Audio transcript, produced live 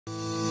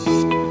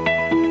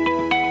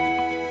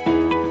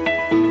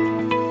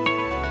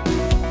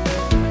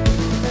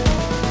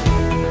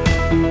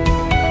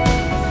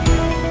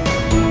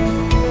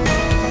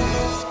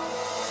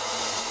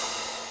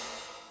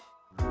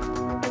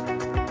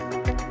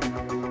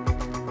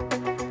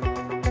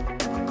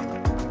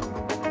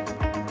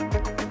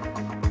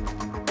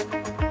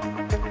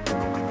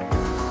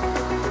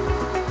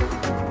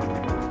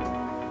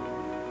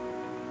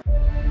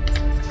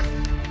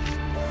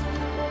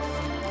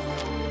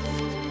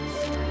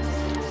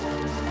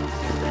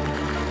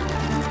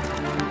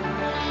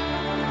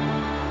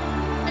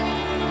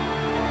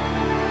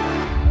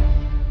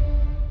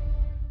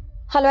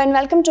Hello and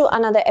welcome to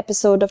another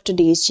episode of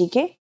today's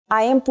GK.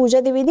 I am Pooja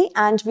Dividi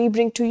and we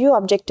bring to you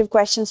objective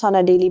questions on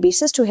a daily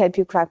basis to help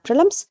you crack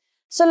prelims.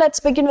 So let's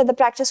begin with the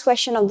practice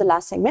question of the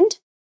last segment.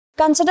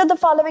 Consider the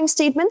following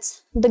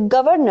statements. The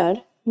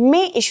governor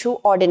may issue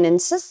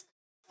ordinances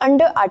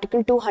under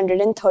Article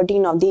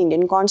 213 of the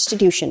Indian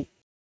Constitution.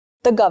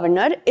 The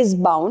governor is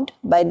bound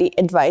by the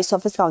advice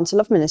of his Council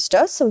of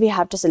Ministers, so we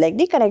have to select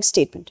the correct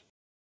statement.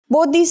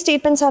 Both these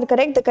statements are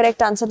correct. The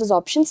correct answer is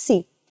option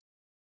C.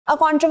 A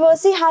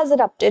controversy has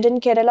erupted in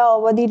Kerala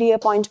over the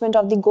reappointment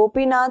of the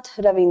Gopinath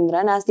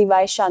Ravindran as the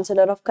Vice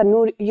Chancellor of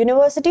Kannur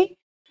University.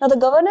 Now, the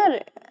governor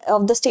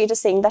of the state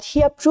is saying that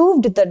he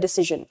approved the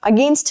decision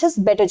against his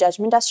better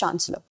judgment as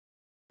Chancellor.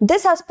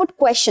 This has put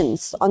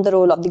questions on the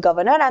role of the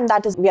governor, and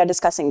that is we are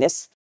discussing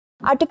this.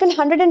 Article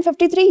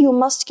 153, you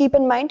must keep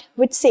in mind,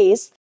 which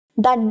says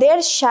that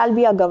there shall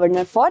be a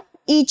governor for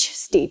each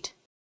state.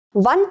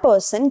 One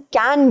person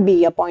can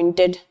be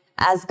appointed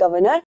as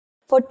governor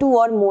for two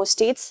or more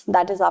states.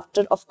 That is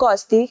after, of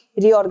course, the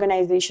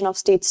reorganization of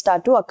states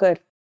start to occur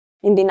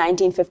in the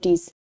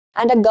 1950s.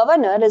 And a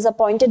governor is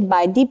appointed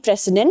by the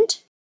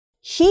president.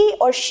 He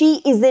or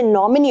she is a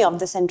nominee of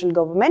the central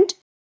government.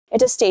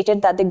 It is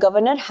stated that the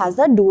governor has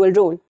a dual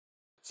role.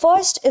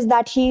 First is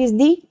that he is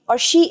the or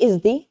she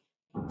is the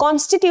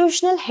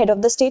constitutional head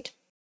of the state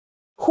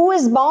who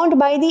is bound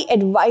by the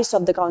advice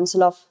of the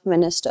Council of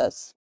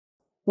Ministers.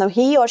 Now,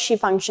 he or she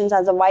functions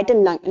as a vital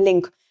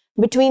link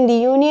between the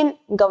union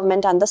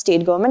government and the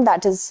state government,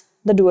 that is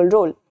the dual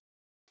role.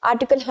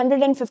 Article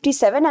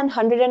 157 and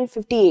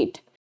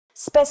 158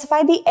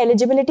 specify the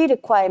eligibility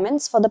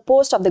requirements for the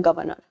post of the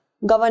governor.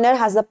 Governor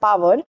has the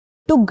power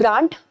to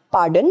grant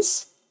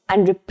pardons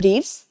and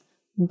reprieves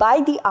by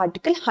the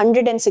Article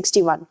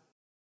 161.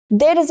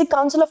 There is a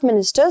Council of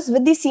Ministers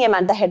with the CM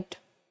at the head,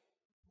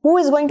 who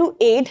is going to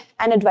aid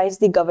and advise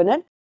the governor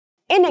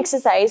in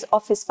exercise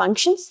of his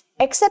functions,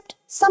 except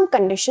some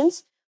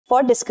conditions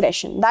for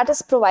discretion that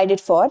is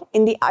provided for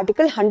in the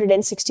Article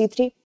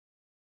 163.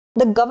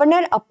 The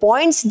governor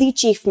appoints the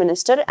chief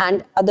minister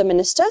and other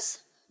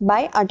ministers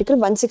by Article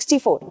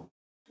 164.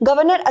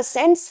 Governor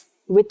assents,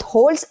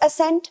 withholds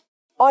assent,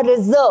 or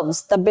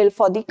reserves the bill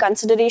for the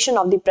consideration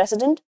of the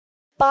president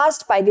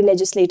passed by the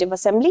Legislative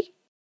Assembly,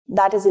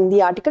 that is in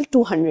the Article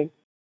 200.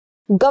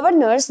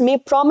 Governors may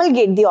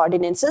promulgate the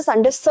ordinances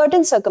under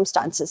certain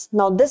circumstances.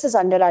 Now this is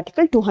under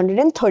Article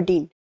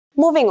 213.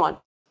 Moving on.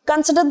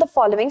 Consider the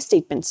following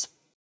statements.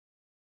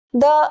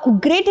 The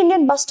Great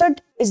Indian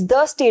Bustard is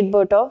the state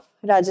bird of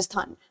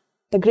Rajasthan.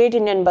 The Great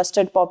Indian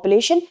Bustard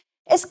population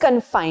is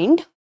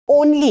confined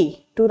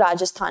only to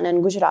Rajasthan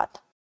and Gujarat.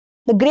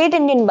 The Great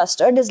Indian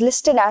Bustard is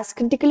listed as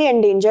critically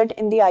endangered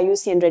in the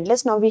IUCN Red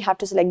List. Now we have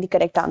to select the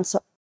correct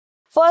answer.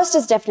 First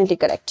is definitely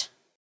correct.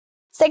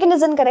 Second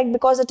is incorrect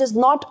because it is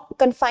not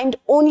confined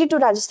only to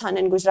Rajasthan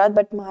and Gujarat,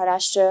 but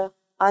Maharashtra,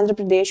 Andhra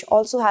Pradesh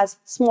also has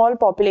small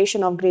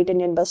population of Great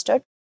Indian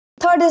Bustard.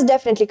 Third is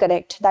definitely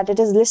correct, that it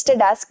is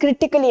listed as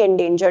critically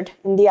endangered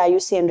in the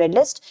IUCN Red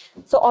List.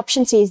 So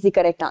option C is the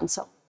correct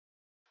answer.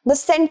 The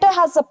centre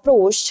has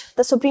approached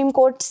the Supreme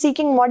Court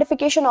seeking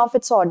modification of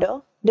its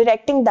order,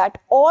 directing that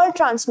all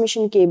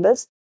transmission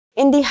cables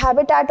in the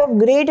habitat of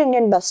Great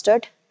Indian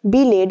Bustard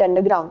be laid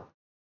underground.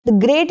 The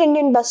Great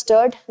Indian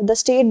Bustard, the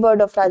state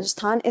bird of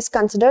Rajasthan, is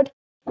considered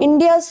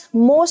India's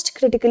most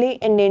critically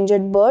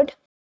endangered bird.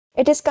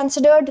 It is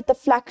considered the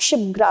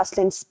flagship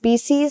grassland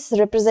species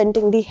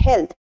representing the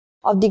health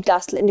of the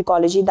grassland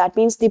ecology. That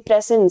means the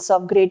presence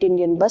of Great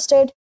Indian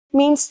Bustard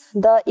means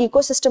the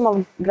ecosystem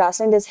of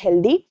grassland is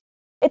healthy.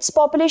 Its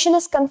population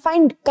is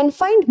confined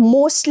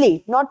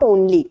mostly, not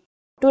only,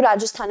 to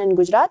Rajasthan and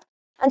Gujarat,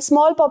 and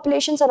small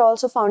populations are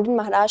also found in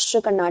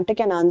Maharashtra,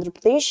 Karnataka and Andhra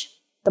Pradesh.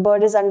 The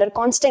bird is under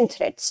constant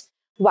threats.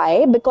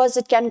 Why? Because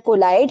it can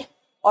collide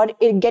or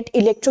get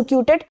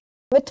electrocuted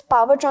with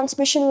power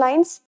transmission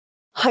lines,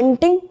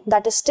 hunting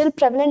that is still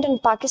prevalent in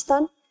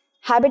Pakistan,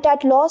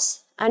 habitat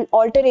loss and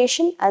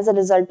alteration as a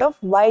result of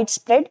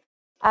widespread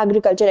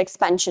agriculture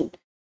expansion.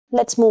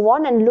 Let's move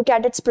on and look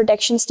at its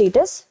protection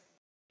status.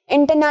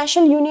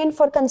 International Union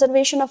for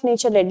Conservation of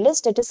Nature Red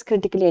List, it is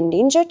critically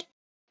endangered.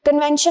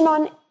 Convention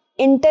on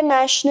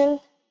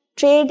International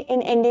Trade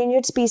in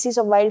Endangered Species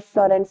of Wild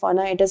Flora and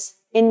Fauna, it is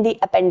in the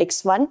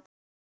Appendix 1.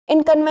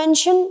 In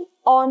Convention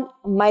on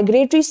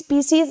Migratory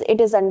Species,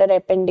 it is under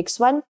Appendix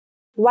 1.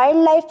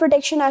 Wildlife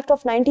Protection Act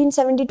of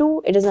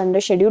 1972, it is under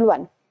Schedule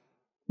 1.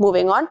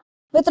 Moving on.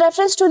 With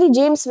reference to the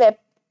James Webb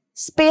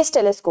Space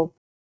Telescope,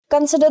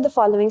 consider the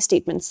following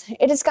statements.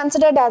 It is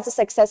considered as a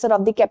successor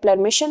of the Kepler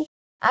mission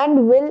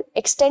and will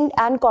extend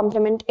and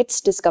complement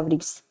its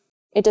discoveries.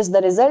 It is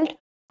the result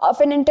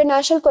of an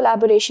international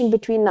collaboration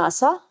between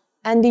NASA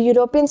and the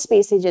European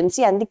Space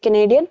Agency and the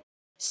Canadian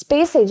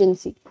Space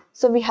Agency.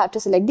 So we have to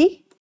select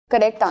the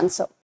correct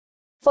answer.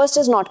 First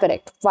is not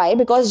correct. Why?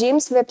 Because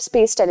James Webb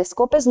Space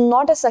Telescope is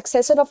not a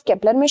successor of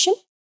Kepler mission,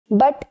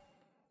 but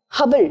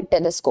Hubble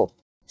telescope.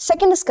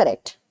 Second is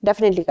correct,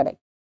 definitely correct.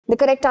 The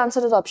correct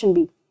answer is option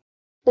B.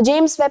 The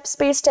James Webb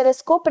Space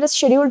Telescope is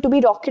scheduled to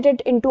be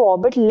rocketed into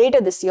orbit later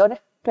this year,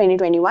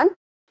 2021,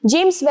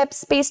 James Webb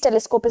Space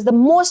Telescope is the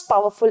most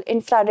powerful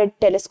infrared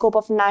telescope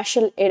of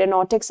National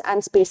Aeronautics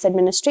and Space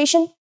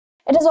Administration.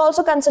 It is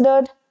also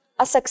considered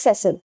a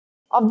successor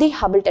of the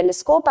Hubble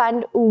telescope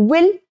and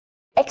will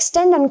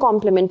extend and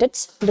complement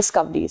its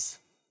discoveries.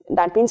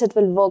 That means it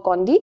will work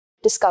on the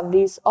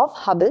discoveries of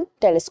Hubble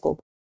telescope.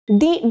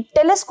 The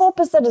telescope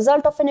is the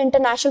result of an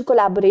international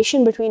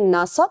collaboration between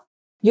NASA,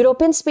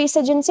 European Space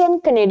Agency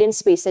and Canadian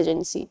Space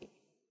Agency.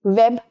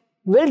 Webb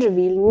will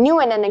reveal new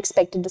and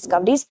unexpected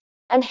discoveries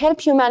and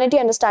help humanity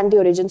understand the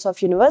origins of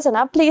the universe and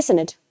our place in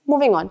it.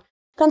 Moving on,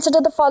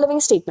 consider the following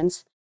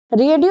statements.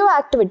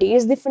 Radioactivity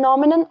is the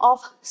phenomenon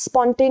of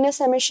spontaneous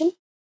emission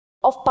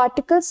of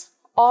particles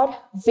or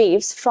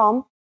waves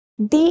from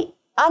the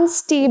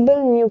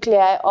unstable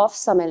nuclei of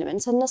some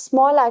elements, and a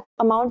small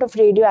amount of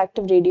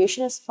radioactive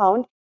radiation is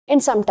found in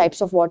some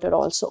types of water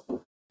also.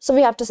 So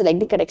we have to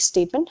select the correct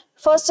statement.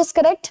 First is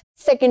correct,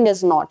 second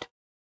is not.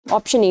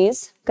 Option A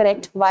is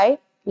correct. Why?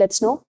 Let's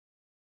know.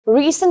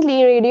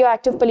 Recently,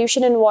 radioactive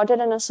pollution in water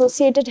and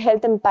associated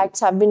health impacts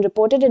have been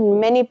reported in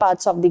many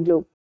parts of the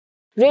globe.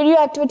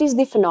 Radioactivity is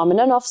the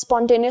phenomenon of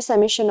spontaneous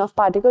emission of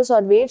particles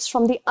or waves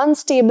from the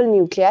unstable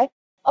nuclei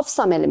of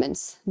some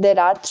elements. There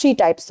are three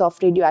types of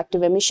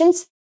radioactive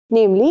emissions,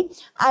 namely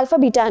alpha,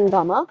 beta and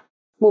gamma.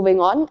 Moving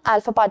on,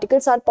 alpha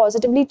particles are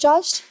positively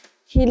charged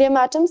helium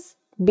atoms,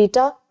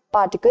 beta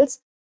particles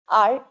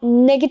are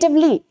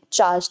negatively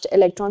charged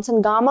electrons,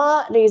 and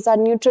gamma rays are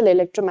neutral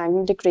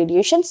electromagnetic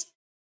radiations.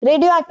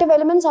 Radioactive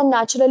elements are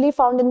naturally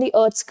found in the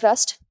Earth's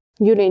crust.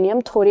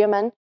 Uranium, thorium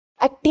and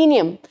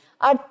actinium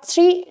are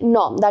three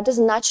that is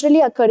naturally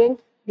occurring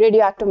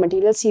radioactive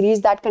material series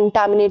that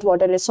contaminate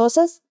water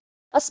resources.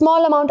 A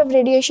small amount of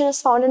radiation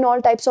is found in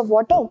all types of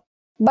water,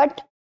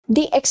 but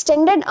the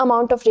extended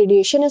amount of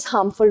radiation is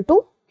harmful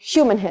to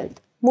human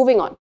health. Moving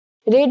on.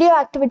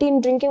 Radioactivity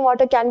in drinking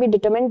water can be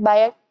determined by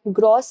a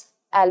gross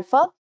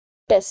alpha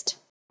test.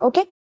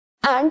 Okay?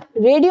 And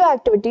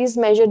radioactivity is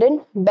measured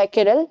in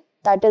becquerel,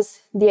 that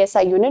is the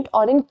SI unit,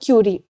 or in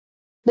curie.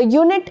 The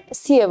unit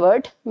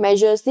sievert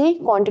measures the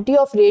quantity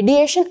of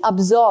radiation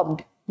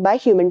absorbed by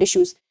human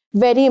tissues.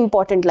 Very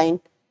important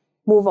line.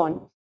 Move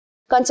on.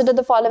 Consider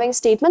the following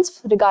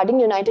statements regarding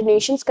United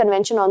Nations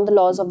Convention on the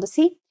Laws of the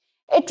Sea.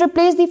 It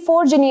replaced the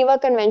 4 Geneva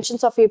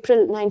Conventions of April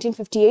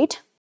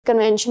 1958.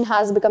 Convention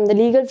has become the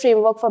legal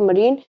framework for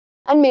marine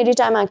and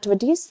maritime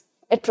activities.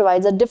 It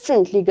provides a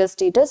different legal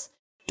status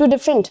to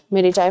different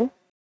maritime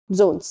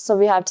zones. So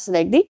we have to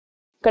select the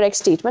correct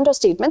statement or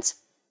statements.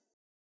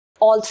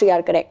 All three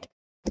are correct.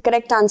 The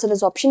correct answer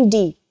is option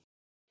D.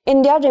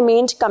 India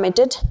remained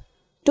committed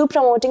to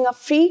promoting a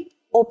free,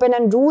 open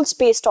and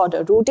rules-based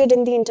order rooted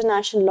in the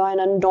international law and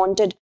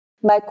undaunted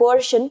by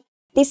coercion.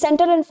 The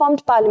Centre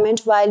informed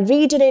Parliament while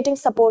reiterating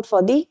support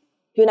for the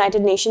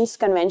United Nations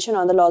Convention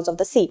on the Laws of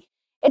the Sea.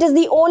 It is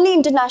the only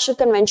international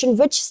convention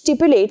which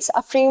stipulates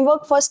a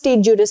framework for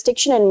state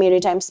jurisdiction in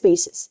maritime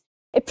spaces.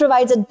 It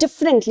provides a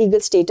different legal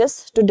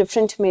status to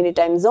different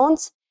maritime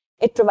zones.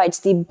 It provides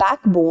the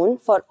backbone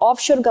for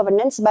offshore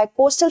governance by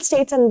coastal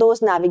states and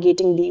those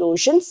navigating the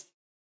oceans.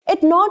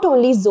 It not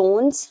only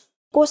zones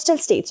coastal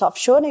states'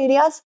 offshore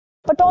areas,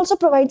 but also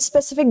provides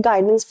specific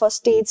guidance for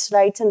states'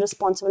 rights and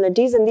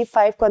responsibilities in the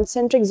 5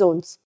 concentric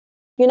zones.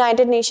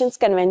 United Nations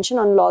Convention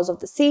on Laws of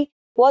the Sea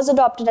was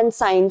adopted and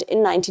signed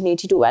in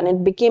 1982 and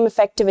it became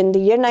effective in the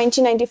year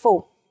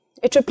 1994.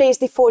 It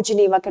replaced the 4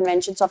 Geneva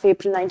Conventions of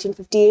April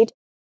 1958,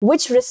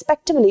 which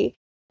respectively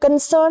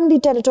concerned the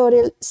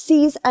territorial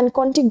seas and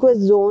contiguous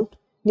zone,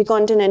 the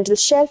continental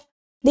shelf,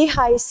 the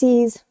high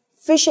seas,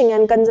 fishing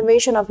and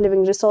conservation of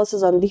living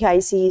resources on the high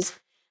seas.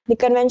 The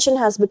convention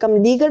has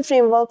become legal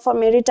framework for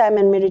maritime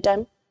and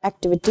maritime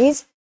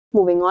activities.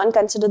 Moving on,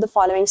 consider the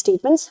following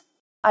statements.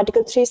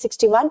 Article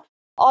 361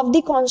 of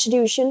the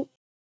Constitution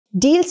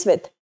deals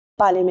with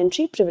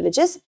parliamentary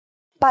privileges.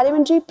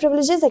 Parliamentary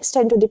privileges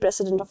extend to the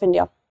President of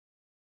India.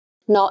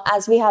 Now,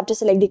 as we have to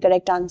select the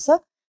correct answer,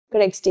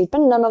 correct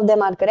statement, none of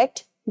them are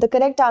correct. The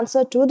correct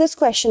answer to this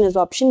question is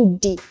option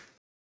D.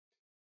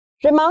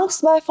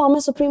 Remarks by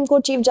former Supreme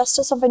Court Chief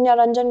Justice of India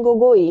Ranjan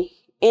Gogoi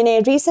in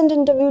a recent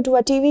interview to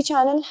a TV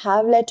channel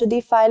have led to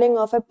the filing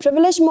of a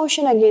privilege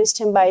motion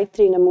against him by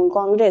Trinamool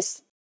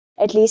Congress.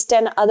 At least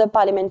 10 other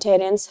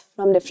parliamentarians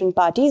from different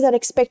parties are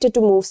expected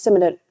to move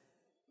similar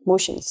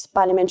motions.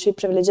 Parliamentary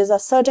privileges are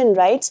certain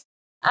rights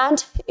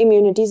and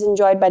immunities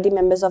enjoyed by the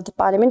members of the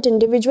parliament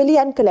individually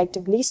and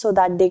collectively so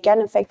that they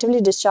can effectively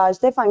discharge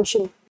their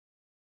function.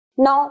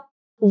 Now,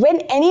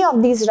 when any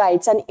of these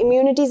rights and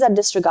immunities are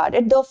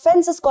disregarded, the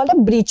offence is called a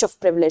breach of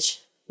privilege,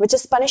 which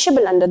is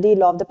punishable under the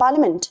law of the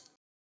parliament.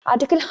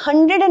 Article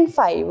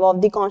 105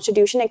 of the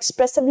Constitution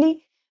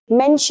expressively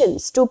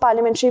mentions 2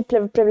 parliamentary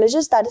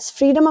privileges, that is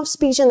freedom of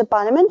speech in the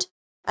parliament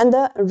and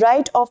the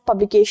right of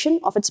publication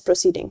of its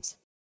proceedings.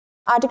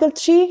 Article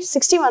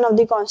 361 of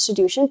the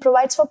Constitution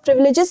provides for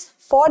privileges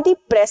for the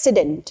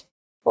President.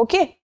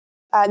 Okay?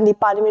 And the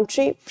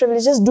parliamentary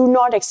privileges do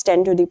not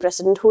extend to the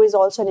President, who is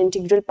also an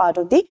integral part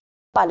of the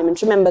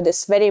Parliament. Remember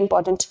this, very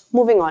important.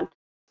 Moving on.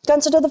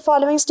 Consider the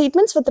following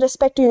statements with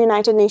respect to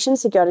United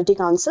Nations Security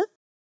Council.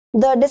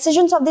 The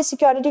decisions of the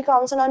Security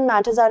Council on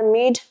matters are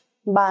made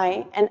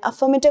by an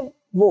affirmative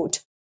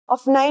vote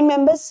of 9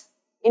 members,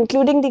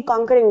 including the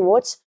concurring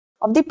votes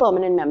of the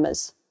permanent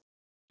members.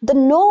 A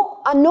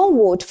no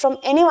vote from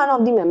any one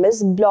of the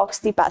members blocks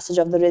the passage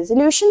of the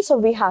resolution, so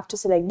we have to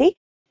select the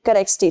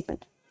correct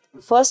statement.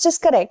 First is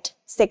correct,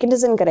 second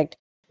is incorrect,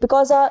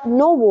 because a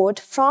no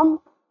vote from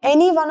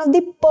any one of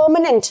the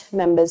permanent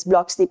members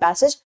blocks the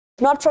passage,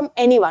 not from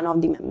any one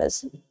of the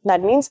members.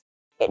 That means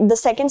the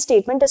second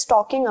statement is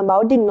talking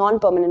about the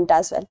non-permanent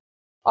as well.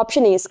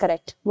 Option A is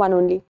correct, one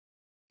only.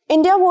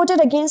 India voted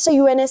against a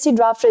UNSC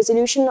draft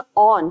resolution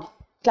on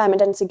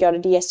climate and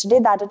security yesterday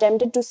that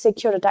attempted to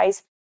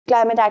securitize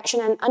climate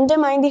action and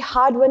undermine the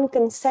hard-won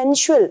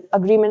consensual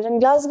agreement in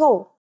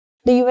Glasgow.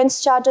 The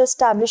UN's charter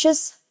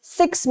establishes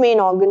 6 main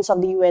organs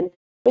of the UN,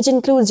 which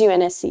includes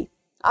UNSC.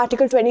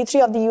 Article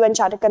 23 of the UN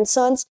Charter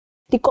concerns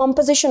the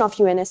composition of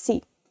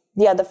UNSC.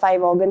 The other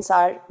 5 organs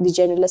are the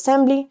General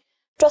Assembly,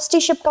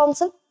 Trusteeship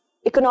Council,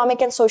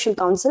 Economic and Social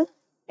Council,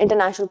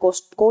 International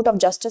Court of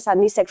Justice,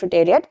 and the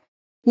Secretariat.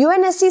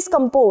 UNSC is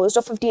composed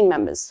of 15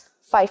 members,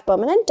 5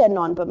 permanent and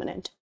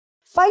non-permanent.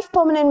 5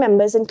 permanent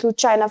members include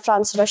China,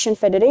 France, Russian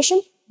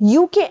Federation,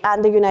 UK,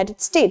 and the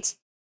United States.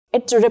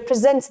 It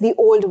represents the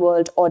old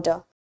world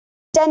order.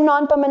 10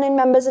 non-permanent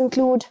members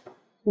include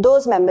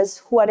those members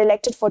who are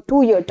elected for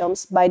 2-year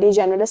terms by the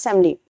General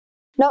Assembly.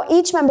 Now,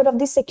 each member of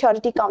the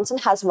Security Council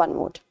has 1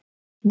 vote.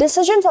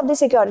 Decisions of the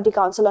Security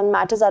Council on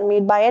matters are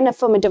made by an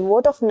affirmative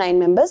vote of 9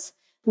 members,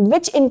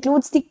 which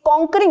includes the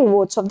concurring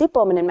votes of the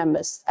permanent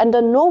members. And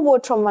a no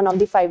vote from one of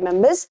the 5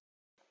 members,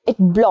 it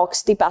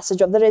blocks the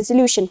passage of the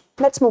resolution.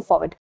 Let's move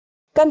forward.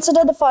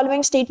 Consider the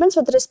following statements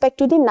with respect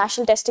to the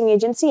National Testing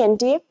Agency,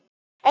 NTA.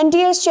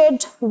 NTA is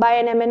chaired by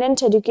an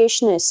eminent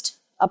educationist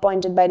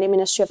appointed by the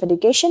Ministry of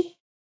Education.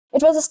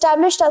 It was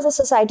established as a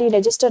society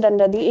registered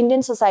under the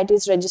Indian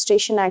Societies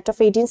Registration Act of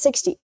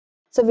 1860.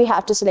 So we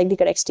have to select the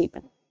correct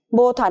statement.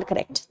 Both are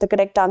correct. The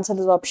correct answer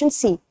is option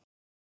C.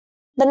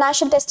 The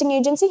National Testing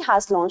Agency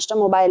has launched a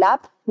mobile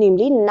app,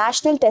 namely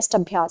National Test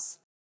Abhyas,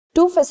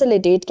 to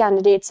facilitate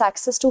candidates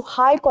access to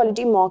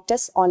high-quality mock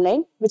tests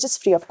online, which is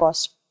free of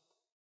cost.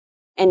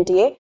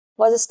 NTA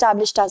was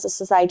established as a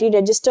society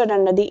registered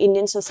under the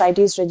Indian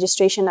Societies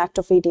Registration Act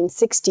of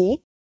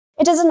 1860.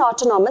 It is an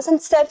autonomous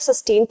and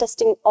self-sustained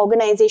testing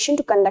organization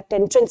to conduct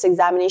entrance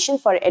examination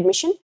for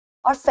admission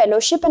or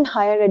fellowship in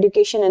higher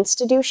education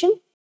institution,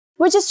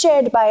 which is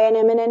chaired by an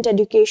eminent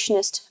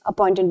educationist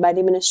appointed by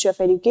the Ministry of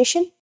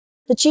Education.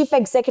 The Chief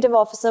Executive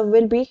Officer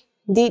will be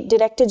the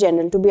Director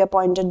General to be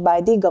appointed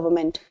by the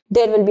government.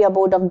 There will be a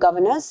board of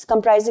governors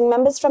comprising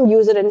members from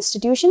user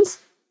institutions.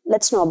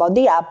 Let's know about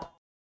the app.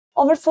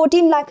 Over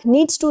 14 lakh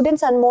NEET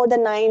students and more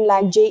than 9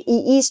 lakh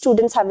JEE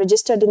students have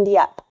registered in the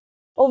app.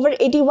 Over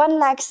 81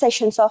 lakh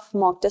sessions of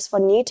mock tests for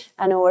NEET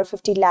and over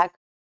 50 lakh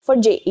for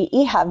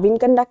JEE have been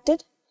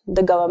conducted.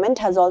 The government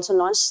has also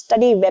launched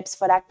study webs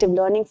for active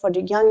learning for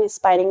young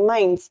aspiring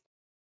minds.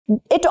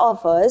 It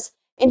offers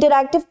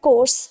interactive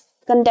course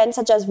content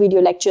such as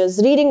video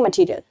lectures, reading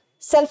material,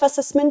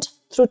 self-assessment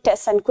through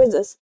tests and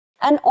quizzes,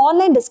 an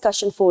online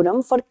discussion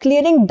forum for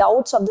clearing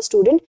doubts of the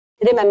student.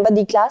 Remember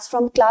the class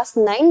from class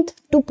 9th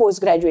to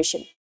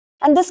post-graduation.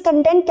 And this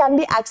content can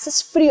be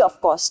accessed free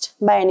of cost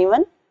by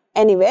anyone,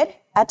 anywhere,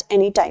 at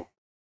any time.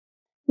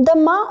 The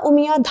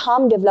MaaUmiya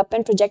Dham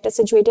development project is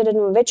situated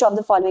in which of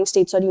the following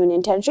states or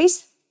union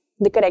territories?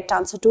 The correct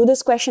answer to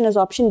this question is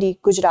option D,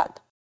 Gujarat.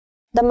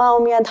 The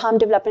MaaUmiya Dham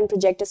development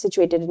project is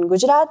situated in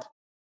Gujarat.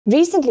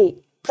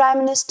 Recently, Prime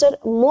Minister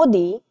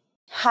Modi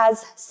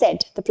has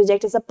said the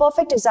project is a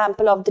perfect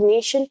example of the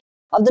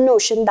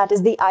notion that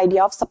is the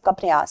idea of sabka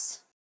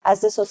prayas,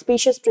 as this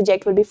auspicious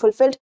project will be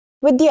fulfilled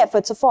with the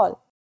efforts of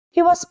all.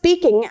 He was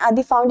speaking at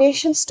the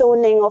foundation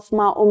stone laying of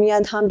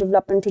MaaUmiya Dham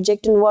development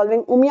project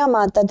involving Umiya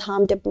Mata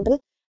Dham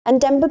temple and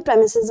temple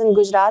premises in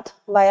Gujarat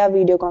via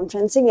video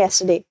conferencing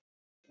yesterday.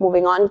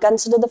 Moving on,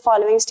 consider the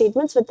following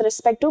statements with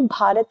respect to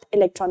Bharat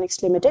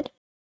Electronics Limited.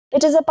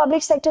 It is a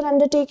public sector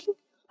undertaking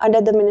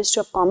under the Ministry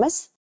of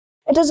Commerce.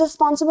 It is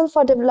responsible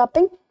for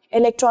developing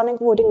electronic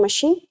voting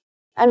machine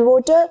and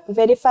voter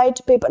verified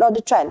paper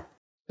audit trail.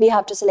 We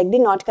have to select the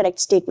not correct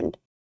statement.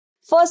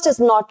 First is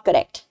not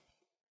correct.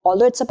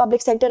 Although it's a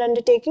public sector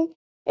undertaking,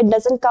 it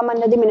doesn't come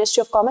under the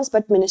Ministry of Commerce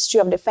but Ministry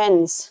of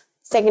Defence.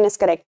 Second is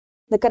correct.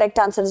 The correct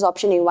answer is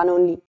option A, one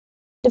only.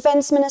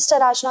 Defence Minister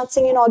Rajnath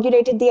Singh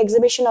inaugurated the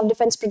exhibition of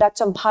defence products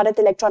of Bharat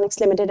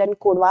Electronics Limited in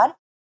Kodwar,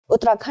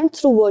 Uttarakhand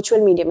through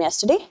virtual medium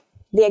yesterday.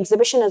 The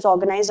exhibition is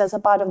organised as a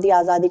part of the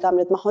Azadi Ka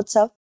Amrit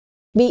Mahotsav.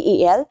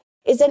 BEL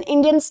is an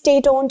Indian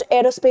state-owned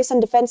aerospace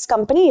and defence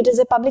company. It is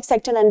a public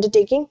sector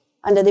undertaking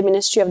under the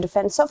Ministry of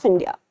Defence of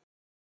India.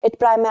 It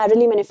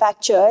primarily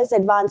manufactures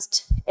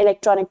advanced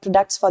electronic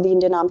products for the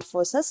Indian Armed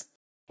Forces.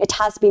 It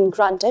has been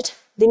granted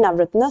the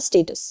Navratna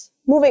status.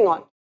 Moving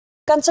on.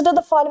 Consider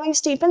the following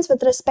statements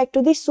with respect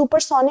to the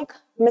supersonic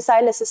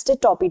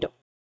missile-assisted torpedo.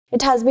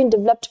 It has been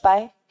developed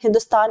by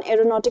Hindustan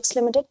Aeronautics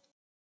Limited.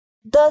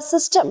 The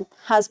system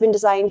has been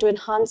designed to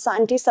enhance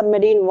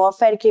anti-submarine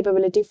warfare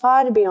capability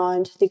far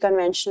beyond the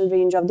conventional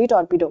range of the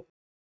torpedo.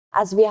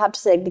 as we have to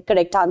select the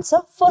correct answer.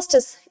 First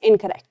is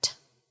incorrect.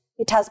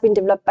 It has been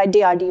developed by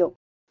DRDO.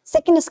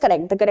 Second is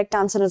correct. The correct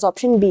answer is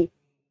option B.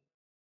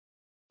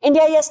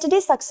 India yesterday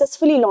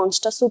successfully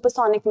launched a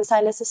supersonic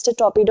missile-assisted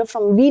torpedo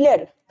from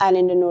Wheeler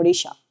Island in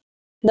Odisha.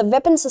 The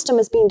weapon system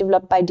is being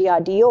developed by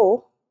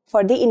DRDO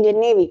for the Indian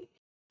Navy.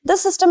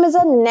 This system is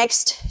a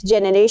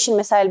next-generation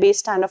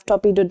missile-based standoff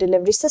torpedo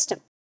delivery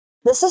system.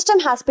 The system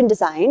has been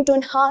designed to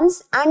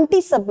enhance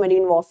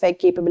anti-submarine warfare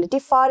capability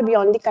far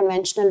beyond the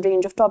conventional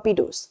range of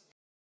torpedoes.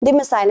 The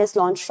missile is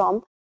launched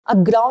from a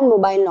ground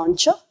mobile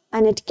launcher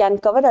and it can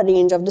cover a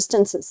range of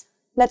distances.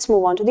 Let's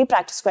move on to the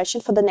practice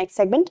question for the next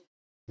segment.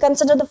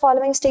 Consider the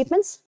following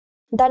statements.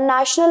 The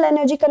National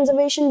Energy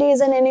Conservation Day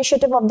is an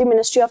initiative of the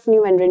Ministry of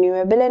New and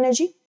Renewable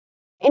Energy.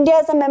 India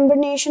is a member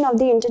nation of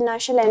the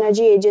International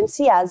Energy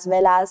Agency as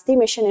well as the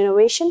Mission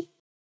Innovation.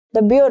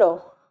 The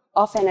Bureau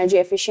of Energy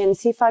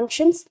Efficiency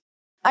functions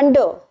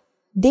under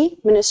the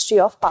Ministry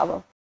of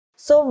Power.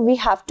 So we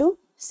have to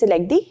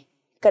select the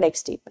correct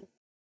statement.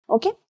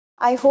 Okay.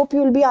 I hope you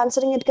will be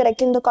answering it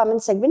correctly in the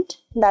comment segment.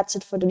 That's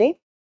it for today.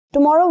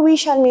 Tomorrow we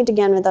shall meet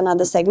again with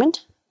another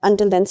segment.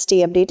 Until then,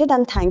 stay updated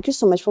and thank you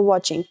so much for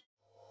watching.